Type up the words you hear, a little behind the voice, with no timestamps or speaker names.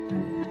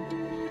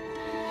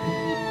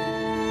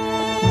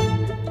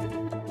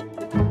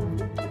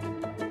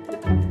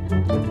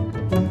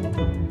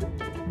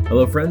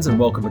Hello, friends, and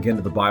welcome again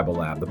to the Bible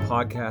Lab, the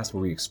podcast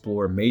where we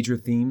explore major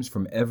themes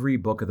from every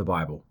book of the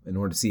Bible in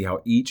order to see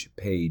how each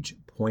page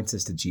points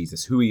us to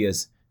Jesus, who he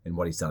is, and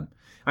what he's done.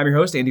 I'm your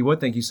host, Andy Wood.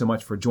 Thank you so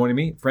much for joining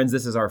me. Friends,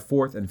 this is our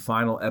fourth and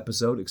final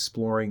episode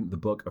exploring the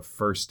book of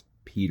 1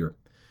 Peter.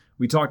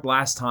 We talked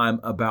last time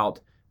about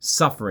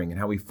suffering and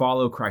how we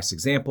follow Christ's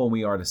example, and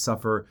we are to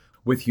suffer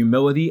with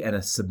humility and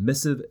a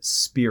submissive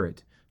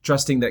spirit,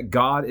 trusting that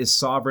God is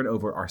sovereign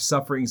over our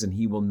sufferings and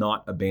he will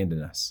not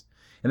abandon us.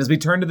 And as we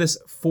turn to this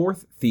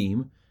fourth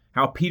theme,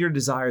 how Peter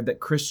desired that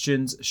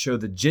Christians show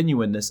the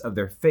genuineness of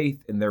their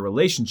faith in their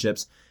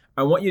relationships,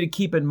 I want you to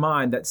keep in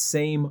mind that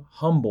same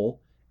humble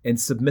and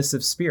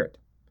submissive spirit.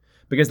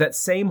 Because that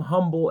same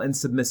humble and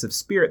submissive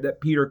spirit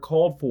that Peter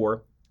called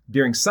for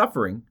during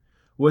suffering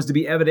was to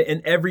be evident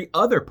in every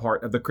other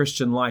part of the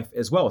Christian life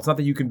as well. It's not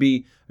that you can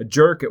be a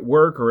jerk at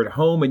work or at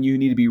home and you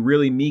need to be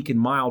really meek and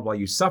mild while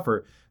you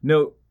suffer.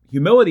 No,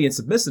 humility and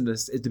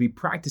submissiveness is to be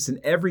practiced in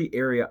every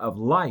area of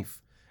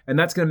life. And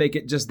that's going to make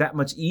it just that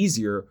much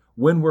easier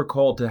when we're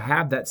called to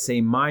have that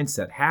same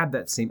mindset, have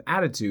that same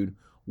attitude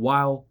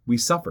while we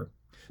suffer.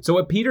 So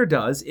what Peter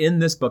does in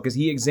this book is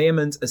he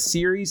examines a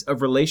series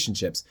of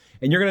relationships.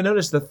 And you're going to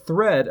notice the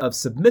thread of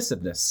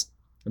submissiveness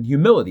and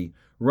humility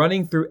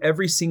running through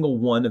every single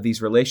one of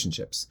these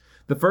relationships.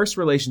 The first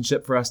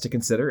relationship for us to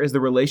consider is the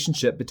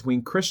relationship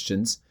between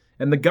Christians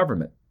and the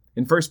government.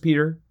 In 1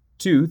 Peter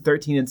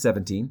 2:13 and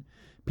 17,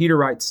 Peter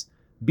writes,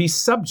 "Be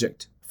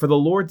subject for the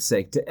Lord's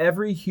sake to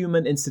every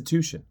human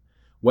institution,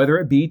 whether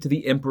it be to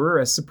the emperor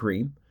as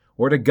supreme,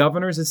 or to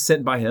governors as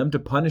sent by him to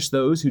punish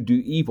those who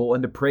do evil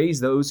and to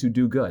praise those who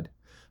do good.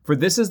 For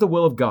this is the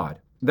will of God,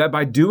 that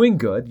by doing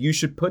good you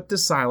should put to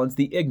silence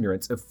the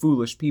ignorance of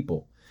foolish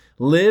people.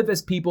 Live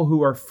as people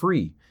who are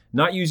free,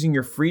 not using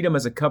your freedom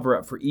as a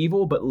cover-up for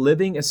evil, but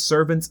living as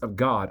servants of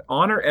God.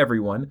 Honor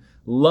everyone,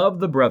 love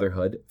the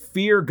brotherhood,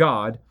 fear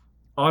God,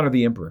 honor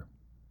the emperor."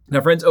 Now,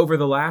 friends, over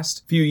the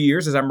last few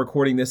years, as I'm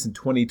recording this in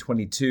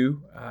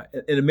 2022,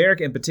 in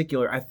America in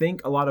particular, I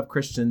think a lot of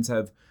Christians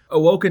have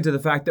awoken to the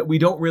fact that we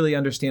don't really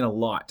understand a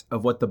lot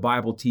of what the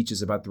Bible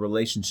teaches about the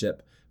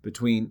relationship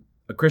between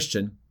a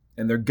Christian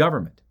and their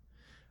government.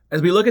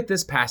 As we look at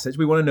this passage,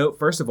 we want to note,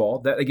 first of all,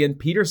 that again,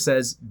 Peter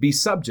says, be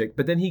subject,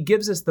 but then he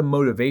gives us the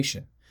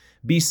motivation.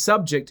 Be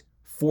subject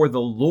for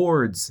the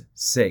Lord's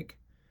sake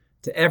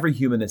to every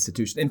human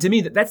institution. And to me,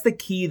 that's the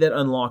key that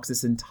unlocks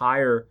this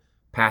entire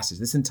passage,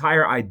 this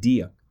entire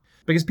idea.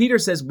 Because Peter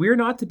says we're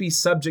not to be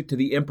subject to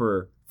the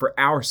emperor for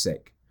our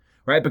sake,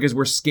 right? Because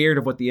we're scared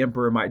of what the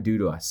emperor might do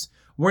to us.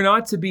 We're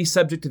not to be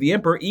subject to the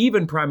emperor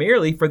even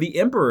primarily for the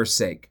emperor's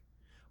sake.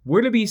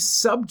 We're to be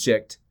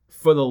subject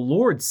for the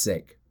Lord's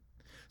sake.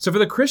 So for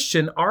the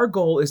Christian, our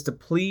goal is to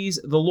please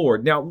the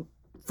Lord. Now,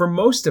 for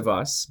most of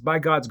us, by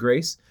God's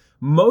grace,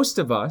 most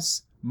of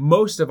us,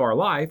 most of our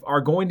life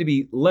are going to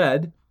be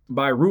led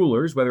by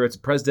rulers, whether it's a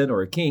president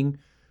or a king,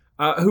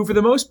 who for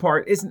the most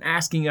part isn't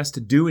asking us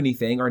to do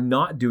anything or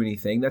not do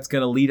anything that's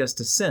going to lead us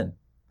to sin.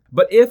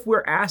 But if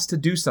we're asked to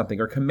do something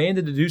or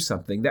commanded to do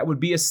something, that would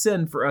be a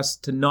sin for us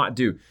to not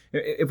do.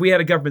 If we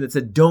had a government that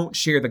said, don't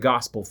share the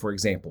gospel, for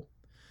example,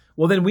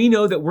 well, then we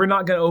know that we're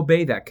not going to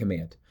obey that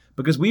command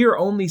because we are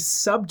only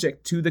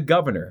subject to the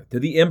governor, to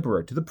the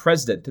emperor, to the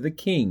president, to the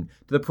king,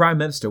 to the prime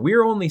minister. We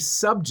are only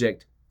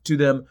subject to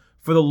them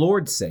for the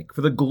Lord's sake,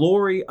 for the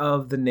glory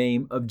of the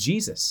name of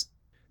Jesus.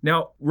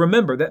 Now,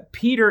 remember that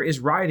Peter is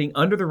writing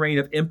under the reign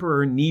of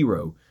Emperor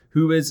Nero,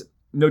 who is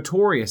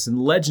notorious and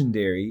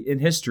legendary in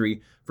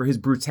history for his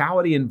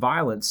brutality and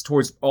violence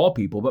towards all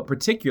people, but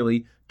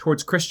particularly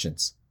towards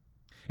Christians.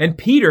 And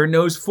Peter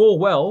knows full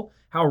well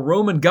how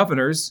Roman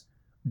governors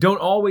don't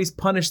always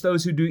punish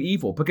those who do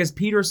evil, because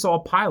Peter saw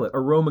Pilate, a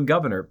Roman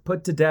governor,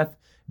 put to death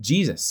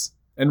Jesus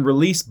and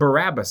release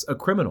Barabbas, a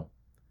criminal.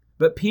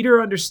 But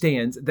Peter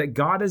understands that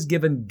God has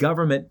given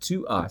government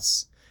to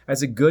us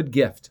as a good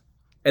gift.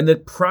 And the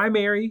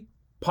primary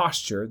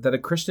posture that a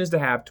Christian is to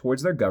have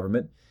towards their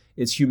government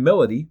is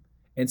humility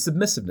and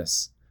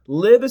submissiveness.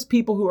 Live as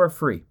people who are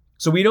free.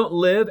 So we don't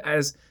live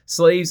as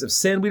slaves of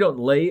sin. We don't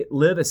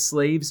live as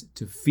slaves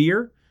to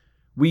fear.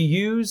 We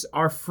use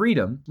our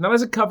freedom, not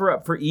as a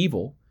cover-up for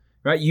evil,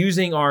 right?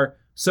 Using our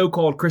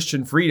so-called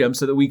Christian freedom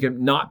so that we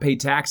can not pay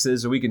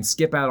taxes or we can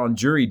skip out on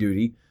jury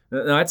duty.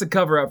 No, that's a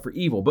cover-up for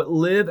evil. But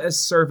live as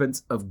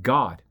servants of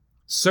God.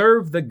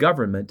 Serve the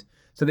government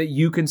so that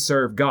you can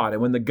serve God.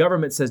 And when the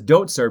government says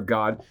don't serve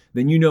God,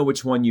 then you know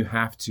which one you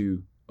have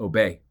to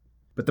obey.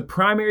 But the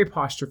primary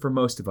posture for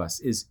most of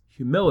us is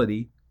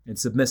humility and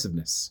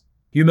submissiveness.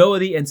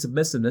 Humility and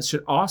submissiveness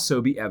should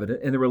also be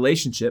evident in the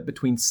relationship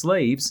between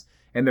slaves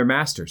and their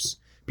masters.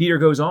 Peter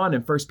goes on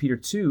in 1 Peter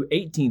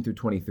 2:18 through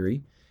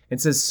 23 and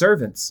says,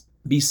 "Servants,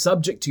 be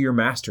subject to your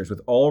masters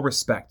with all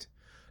respect,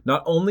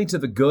 not only to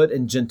the good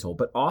and gentle,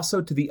 but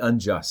also to the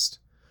unjust.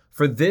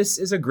 For this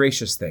is a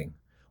gracious thing.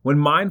 When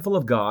mindful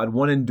of God,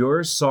 one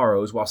endures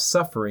sorrows while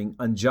suffering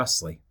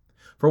unjustly.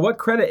 For what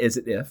credit is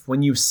it if,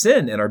 when you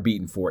sin and are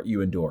beaten for it,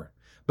 you endure?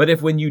 But if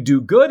when you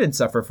do good and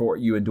suffer for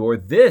it, you endure,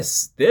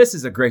 this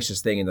is a gracious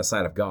thing in the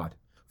sight of God.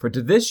 For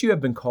to this you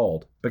have been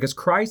called, because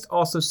Christ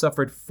also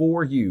suffered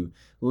for you,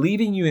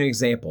 leaving you an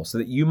example so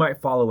that you might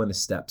follow in his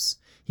steps.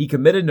 He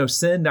committed no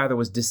sin, neither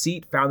was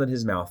deceit found in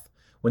his mouth.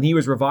 When he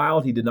was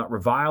reviled, he did not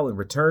revile in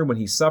return. When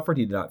he suffered,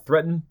 he did not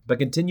threaten, but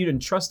continued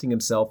entrusting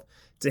himself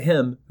to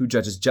him who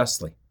judges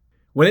justly.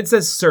 When it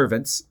says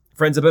servants,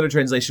 friends, a better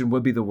translation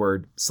would be the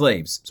word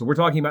slaves. So we're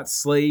talking about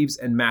slaves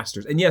and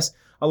masters. And yes,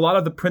 a lot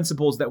of the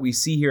principles that we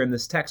see here in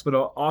this text would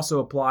also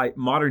apply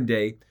modern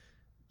day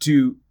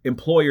to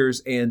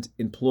employers and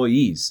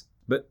employees.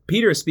 But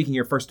Peter is speaking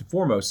here first and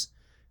foremost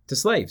to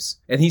slaves.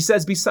 And he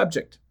says, be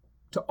subject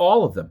to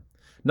all of them,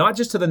 not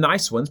just to the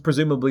nice ones,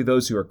 presumably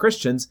those who are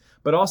Christians,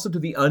 but also to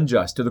the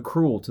unjust, to the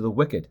cruel, to the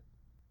wicked.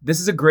 This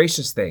is a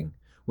gracious thing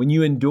when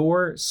you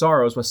endure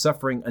sorrows while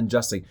suffering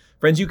unjustly.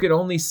 Friends, you can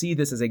only see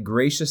this as a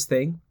gracious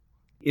thing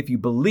if you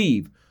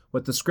believe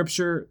what the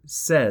scripture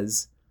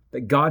says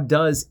that God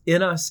does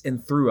in us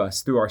and through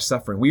us through our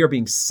suffering. We are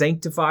being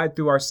sanctified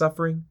through our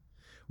suffering.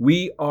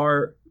 We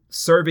are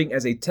serving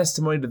as a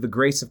testimony to the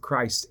grace of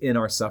Christ in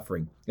our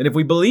suffering. And if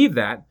we believe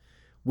that,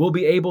 we'll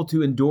be able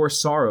to endure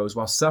sorrows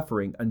while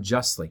suffering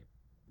unjustly.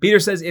 Peter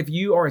says, if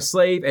you are a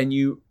slave and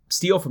you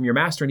steal from your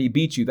master and he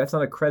beats you, that's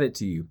not a credit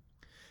to you.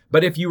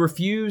 But if you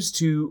refuse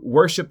to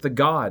worship the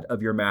God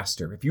of your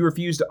master, if you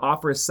refuse to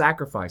offer a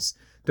sacrifice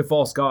to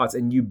false gods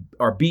and you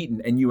are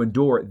beaten and you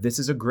endure, this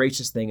is a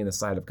gracious thing in the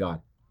sight of God.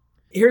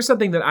 Here's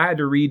something that I had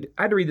to read.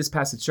 I had to read this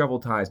passage several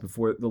times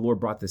before the Lord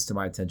brought this to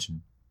my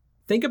attention.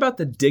 Think about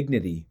the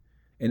dignity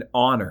and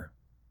honor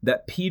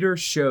that Peter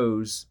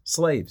shows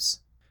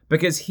slaves,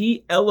 because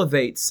he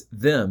elevates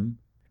them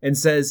and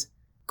says,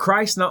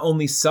 Christ not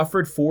only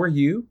suffered for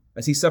you,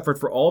 as he suffered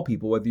for all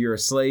people, whether you're a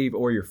slave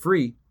or you're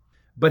free,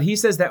 but he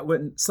says that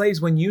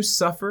when you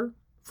suffer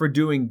for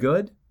doing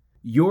good,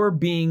 you're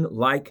being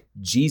like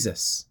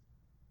Jesus.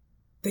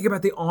 Think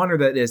about the honor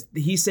that is.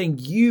 He's saying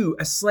you,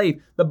 a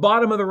slave, the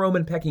bottom of the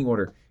Roman pecking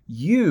order,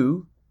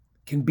 you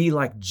can be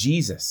like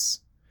Jesus.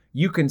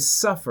 You can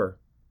suffer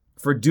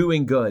for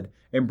doing good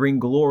and bring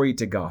glory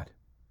to God.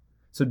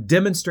 So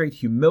demonstrate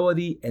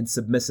humility and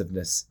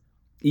submissiveness,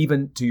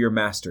 even to your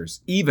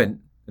masters, even,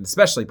 and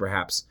especially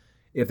perhaps,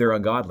 if they're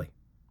ungodly.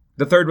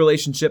 The third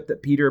relationship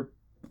that Peter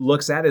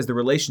looks at is the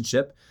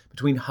relationship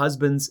between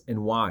husbands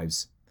and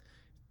wives.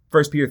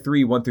 1 Peter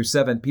 3,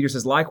 1-7, Peter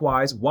says,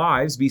 likewise,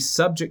 wives, be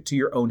subject to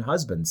your own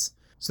husbands,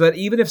 so that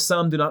even if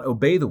some do not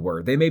obey the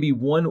word, they may be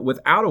won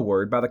without a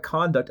word by the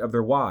conduct of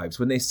their wives,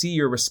 when they see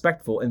your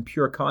respectful and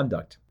pure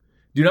conduct.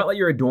 Do not let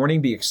your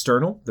adorning be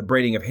external, the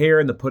braiding of hair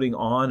and the putting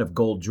on of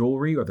gold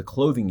jewelry or the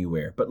clothing you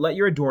wear, but let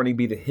your adorning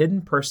be the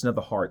hidden person of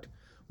the heart,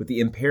 with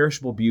the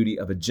imperishable beauty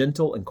of a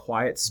gentle and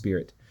quiet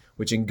spirit,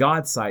 which in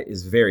God's sight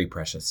is very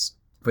precious.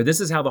 For this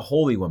is how the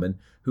holy women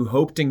who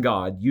hoped in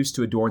God used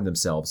to adorn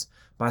themselves,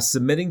 by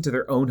submitting to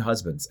their own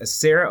husbands, as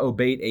Sarah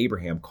obeyed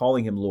Abraham,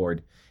 calling him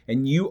Lord.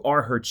 And you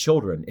are her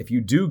children, if you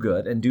do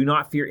good and do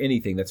not fear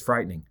anything that's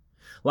frightening.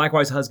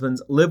 Likewise,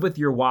 husbands, live with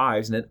your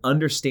wives in an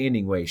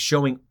understanding way,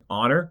 showing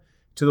honor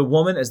to the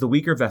woman as the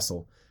weaker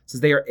vessel,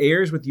 since they are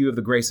heirs with you of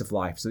the grace of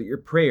life, so that your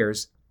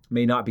prayers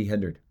may not be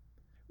hindered.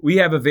 We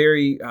have a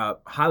very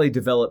highly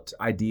developed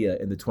idea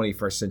in the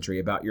 21st century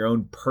about your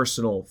own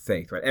personal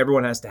faith, right?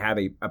 Everyone has to have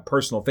a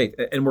personal faith,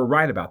 and we're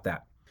right about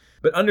that.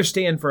 But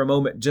understand for a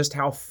moment just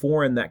how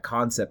foreign that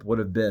concept would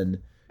have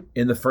been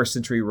in the first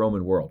century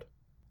Roman world.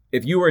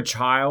 If you were a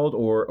child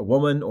or a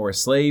woman or a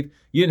slave,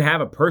 you didn't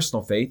have a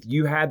personal faith.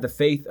 You had the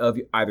faith of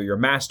either your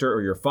master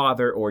or your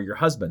father or your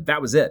husband.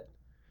 That was it.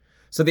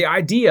 So the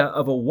idea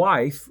of a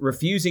wife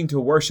refusing to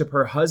worship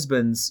her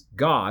husband's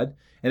God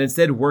and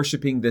instead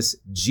worshiping this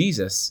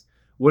Jesus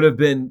would have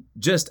been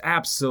just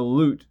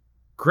absolute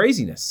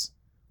craziness.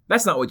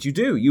 That's not what you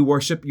do. You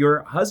worship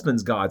your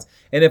husband's gods.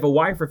 And if a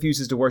wife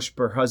refuses to worship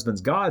her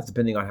husband's gods,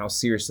 depending on how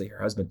seriously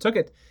her husband took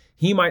it,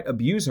 he might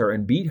abuse her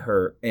and beat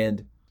her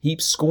and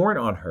heap scorn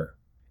on her.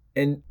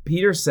 And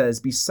Peter says,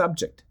 be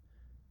subject.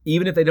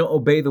 Even if they don't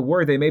obey the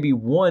word, they may be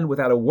won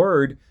without a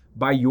word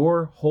by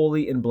your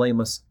holy and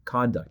blameless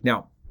conduct.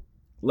 Now,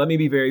 let me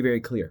be very,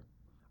 very clear.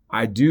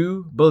 I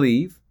do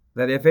believe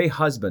that if a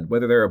husband,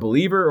 whether they're a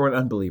believer or an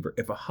unbeliever,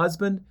 if a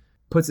husband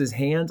puts his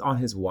hands on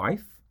his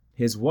wife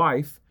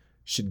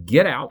should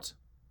get out,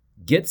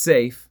 get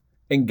safe,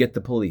 and get the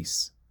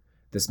police.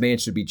 This man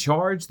should be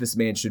charged. This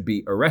man should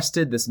be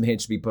arrested. This man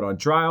should be put on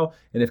trial.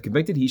 And if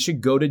convicted, he should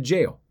go to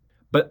jail.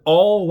 But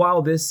all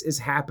while this is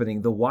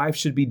happening, the wife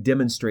should be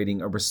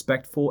demonstrating a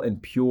respectful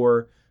and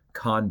pure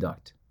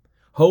conduct,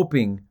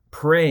 hoping,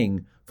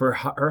 praying for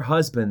her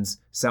husband's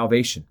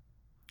salvation,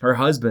 her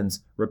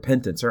husband's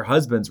repentance, her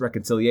husband's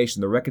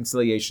reconciliation, the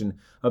reconciliation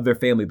of their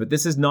family. But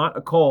this is not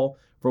a call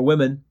for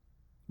women,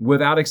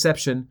 without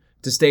exception,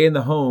 to stay in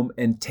the home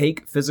and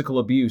take physical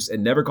abuse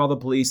and never call the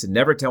police and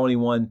never tell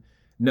anyone.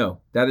 No,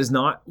 that is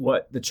not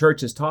what the church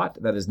has taught.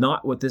 That is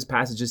not what this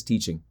passage is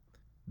teaching.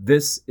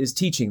 This is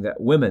teaching that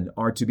women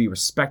are to be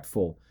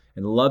respectful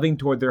and loving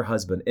toward their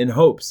husband in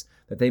hopes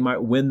that they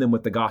might win them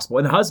with the gospel.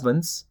 And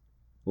husbands,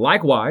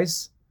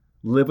 likewise,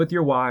 live with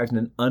your wives in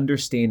an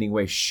understanding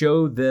way.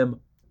 Show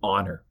them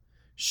honor.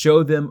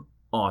 Show them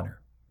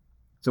honor.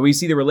 So we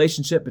see the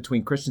relationship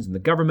between Christians and the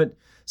government,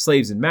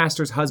 slaves and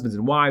masters, husbands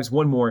and wives.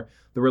 One more,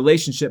 the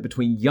relationship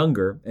between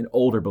younger and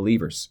older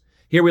believers.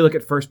 Here we look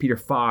at 1 Peter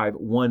 5,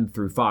 1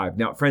 through 5.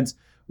 Now, friends,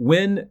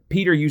 when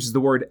Peter uses the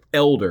word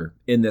elder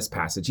in this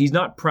passage, he's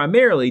not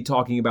primarily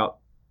talking about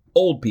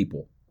old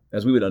people,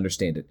 as we would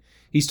understand it.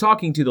 He's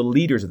talking to the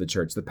leaders of the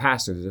church, the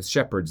pastors, the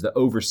shepherds, the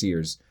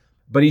overseers,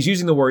 but he's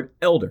using the word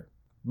elder.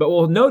 But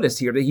we'll notice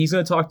here that he's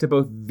going to talk to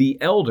both the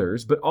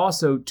elders, but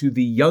also to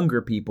the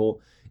younger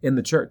people in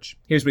the church.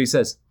 Here's what he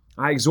says.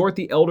 I exhort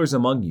the elders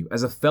among you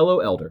as a fellow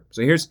elder.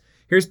 So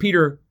here's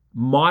Peter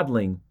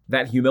modeling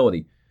that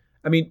humility.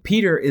 I mean,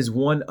 Peter is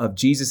one of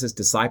Jesus'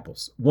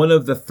 disciples, one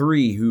of the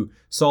three who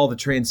saw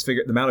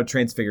the Mount of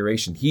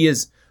Transfiguration. He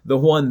is the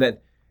one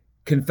that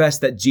confessed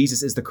that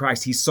Jesus is the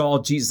Christ. He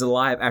saw Jesus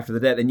alive after the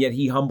dead, and yet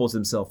he humbles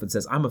himself and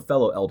says, I'm a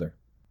fellow elder.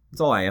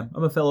 That's all I am.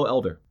 I'm a fellow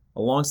elder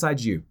alongside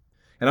you.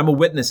 And I'm a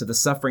witness of the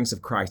sufferings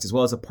of Christ, as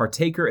well as a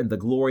partaker in the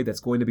glory that's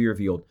going to be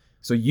revealed.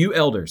 So you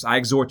elders, I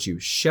exhort you,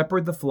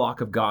 shepherd the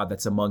flock of God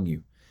that's among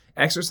you,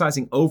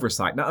 exercising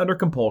oversight, not under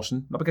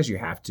compulsion, not because you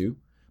have to,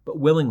 but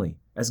willingly,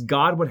 as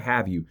God would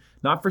have you,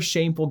 not for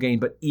shameful gain,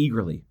 but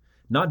eagerly,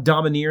 not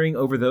domineering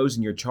over those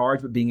in your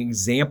charge, but being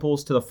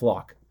examples to the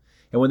flock.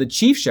 And when the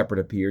chief shepherd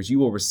appears, you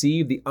will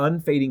receive the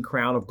unfading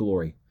crown of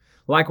glory.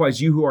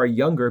 Likewise, you who are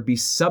younger, be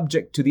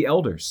subject to the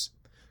elders.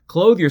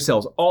 Clothe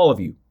yourselves, all of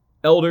you,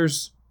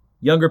 elders,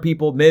 younger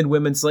people, men,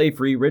 women, slave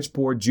free, rich,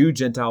 poor, Jew,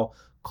 Gentile,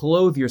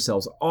 clothe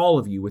yourselves, all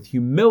of you, with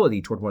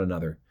humility toward one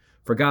another.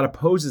 For God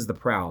opposes the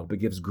proud, but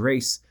gives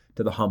grace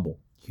to the humble.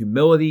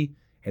 Humility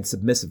and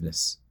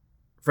submissiveness.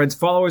 Friends,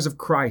 followers of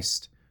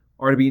Christ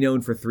are to be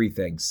known for three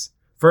things.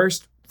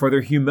 First, for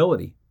their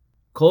humility.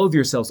 Clothe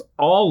yourselves,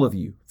 all of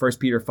you, 1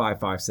 Peter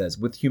 5:5 says,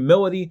 with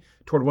humility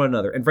toward one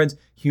another. And friends,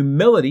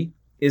 humility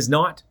is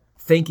not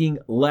thinking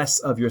less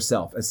of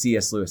yourself, as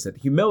C.S. Lewis said.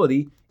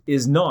 Humility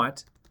is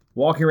not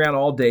walking around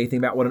all day thinking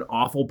about what an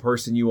awful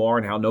person you are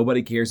and how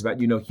nobody cares about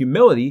you. No,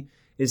 humility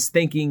is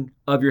thinking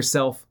of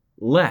yourself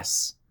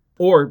less.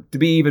 Or to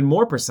be even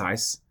more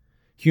precise,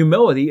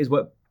 humility is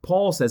what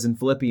Paul says in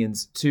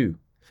Philippians 2.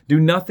 Do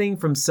nothing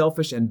from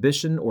selfish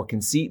ambition or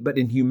conceit, but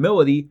in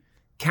humility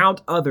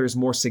count others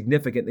more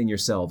significant than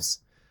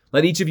yourselves.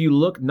 Let each of you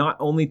look not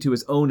only to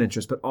his own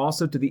interest, but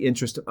also to the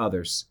interest of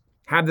others.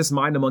 Have this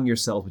mind among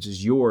yourselves, which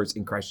is yours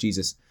in Christ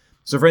Jesus.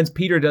 So friends,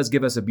 Peter does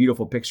give us a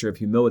beautiful picture of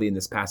humility in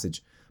this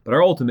passage. But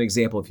our ultimate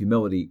example of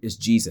humility is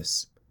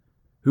Jesus,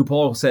 who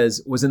Paul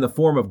says was in the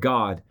form of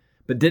God,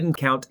 but didn't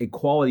count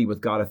equality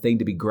with God a thing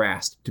to be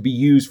grasped, to be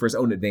used for his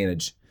own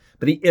advantage.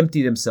 But he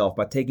emptied himself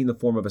by taking the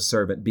form of a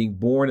servant, being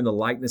born in the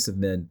likeness of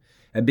men,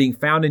 and being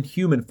found in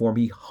human form,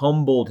 he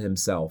humbled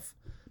himself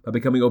by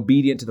becoming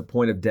obedient to the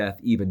point of death,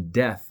 even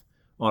death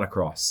on a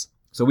cross.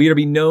 So we are to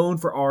be known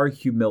for our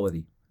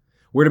humility.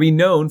 We're to be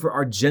known for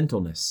our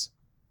gentleness.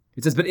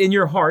 It says, but in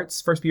your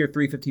hearts, 1 Peter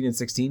 3:15 and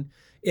 16,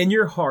 in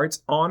your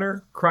hearts,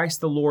 honor Christ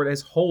the Lord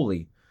as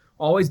holy,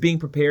 always being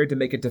prepared to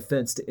make a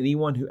defense to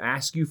anyone who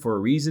asks you for a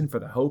reason for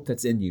the hope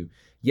that's in you,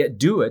 yet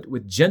do it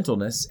with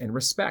gentleness and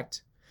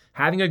respect,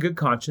 having a good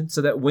conscience,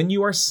 so that when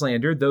you are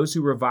slandered, those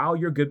who revile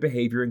your good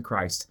behavior in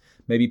Christ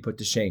may be put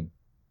to shame.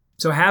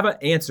 So have an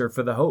answer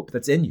for the hope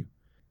that's in you.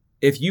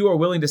 If you are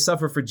willing to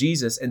suffer for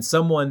Jesus and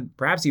someone,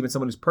 perhaps even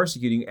someone who's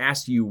persecuting,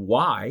 asks you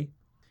why,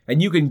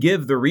 and you can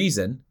give the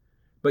reason,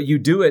 but you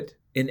do it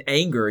in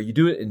anger, you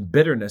do it in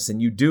bitterness,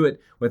 and you do it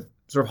with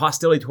sort of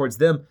hostility towards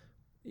them,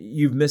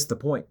 you've missed the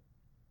point.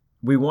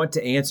 We want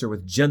to answer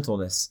with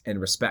gentleness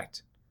and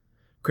respect.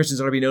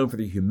 Christians are to be known for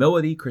their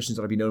humility. Christians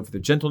are to be known for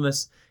their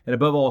gentleness. And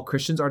above all,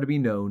 Christians are to be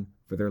known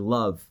for their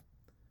love.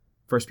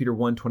 1 Peter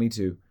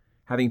 1:22,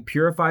 having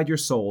purified your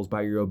souls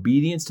by your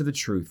obedience to the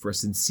truth for a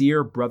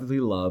sincere brotherly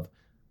love,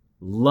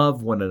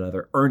 love one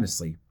another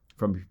earnestly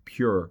from a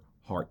pure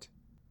heart.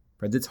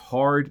 Friends, it's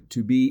hard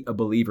to be a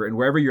believer. And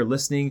wherever you're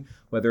listening,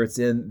 whether it's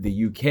in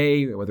the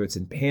UK, whether it's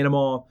in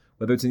Panama,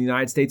 whether it's in the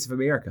United States of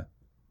America,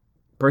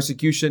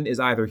 persecution is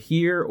either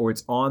here or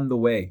it's on the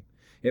way.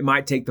 It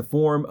might take the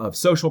form of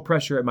social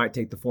pressure. It might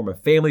take the form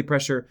of family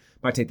pressure.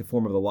 It might take the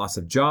form of the loss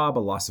of job, a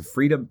loss of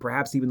freedom,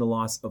 perhaps even the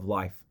loss of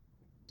life.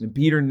 And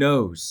Peter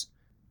knows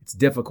it's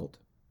difficult.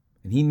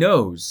 And he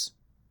knows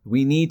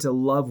we need to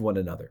love one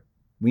another.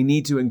 We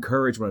need to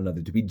encourage one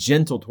another, to be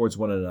gentle towards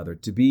one another,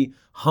 to be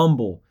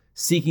humble,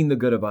 seeking the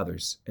good of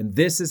others. And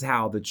this is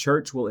how the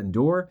church will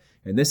endure,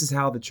 and this is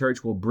how the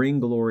church will bring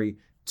glory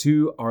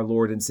to our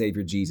Lord and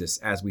Savior Jesus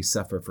as we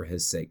suffer for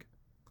his sake.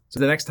 So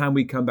the next time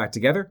we come back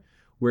together,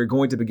 we're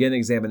going to begin an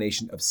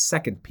examination of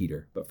 2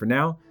 Peter. But for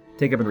now,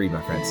 take up and read,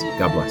 my friends.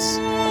 God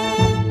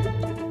bless.